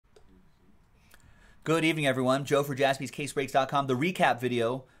Good evening, everyone. Joe for JaspysCaseBreaks.com. The recap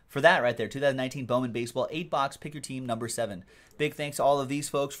video for that right there, 2019 Bowman Baseball, 8-box, pick your team, number 7. Big thanks to all of these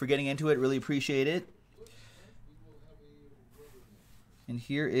folks for getting into it. Really appreciate it. And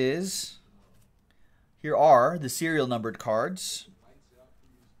here are the serial numbered cards.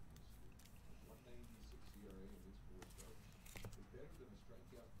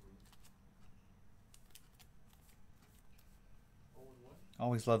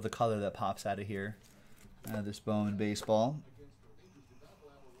 Always love the color that pops out of here. This Bowman Baseball.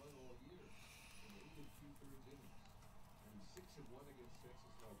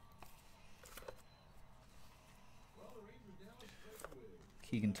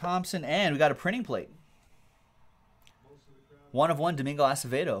 Keegan Thompson, and we got a printing plate. 1/1 Domingo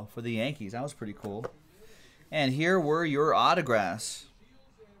Acevedo for the Yankees. That was pretty cool. And here were your autographs.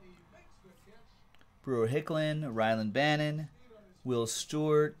 Brewer Hicklin, Rylan Bannon, Will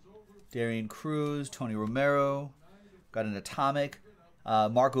Stewart, Darian Cruz, Tony Romero. Got an atomic.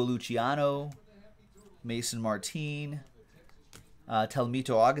 Marco Luciano, Mason Martin,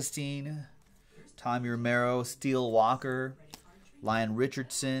 Telmito Augustine, Tommy Romero, Steele Walker, Lyon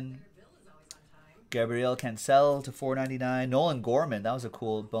Richardson, Gabriel Cancel to 499. Nolan Gorman, that was a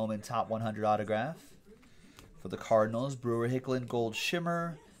cool Bowman top 100 autograph for the Cardinals. Brewer Hicklin, Gold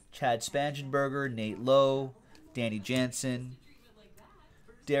Shimmer, Chad Spangenberger, Nate Lowe, Danny Jansen,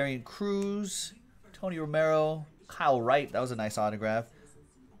 Darian Cruz, Tony Romero, Kyle Wright, that was a nice autograph.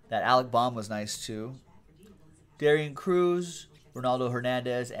 That Alec Baum was nice too. Darian Cruz, Ronaldo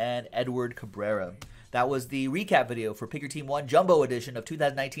Hernandez, and Edward Cabrera. That was the recap video for Pick Your Team 1 Jumbo Edition of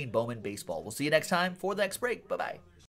 2019 Bowman Baseball. We'll see you next time for the next break. Bye-bye.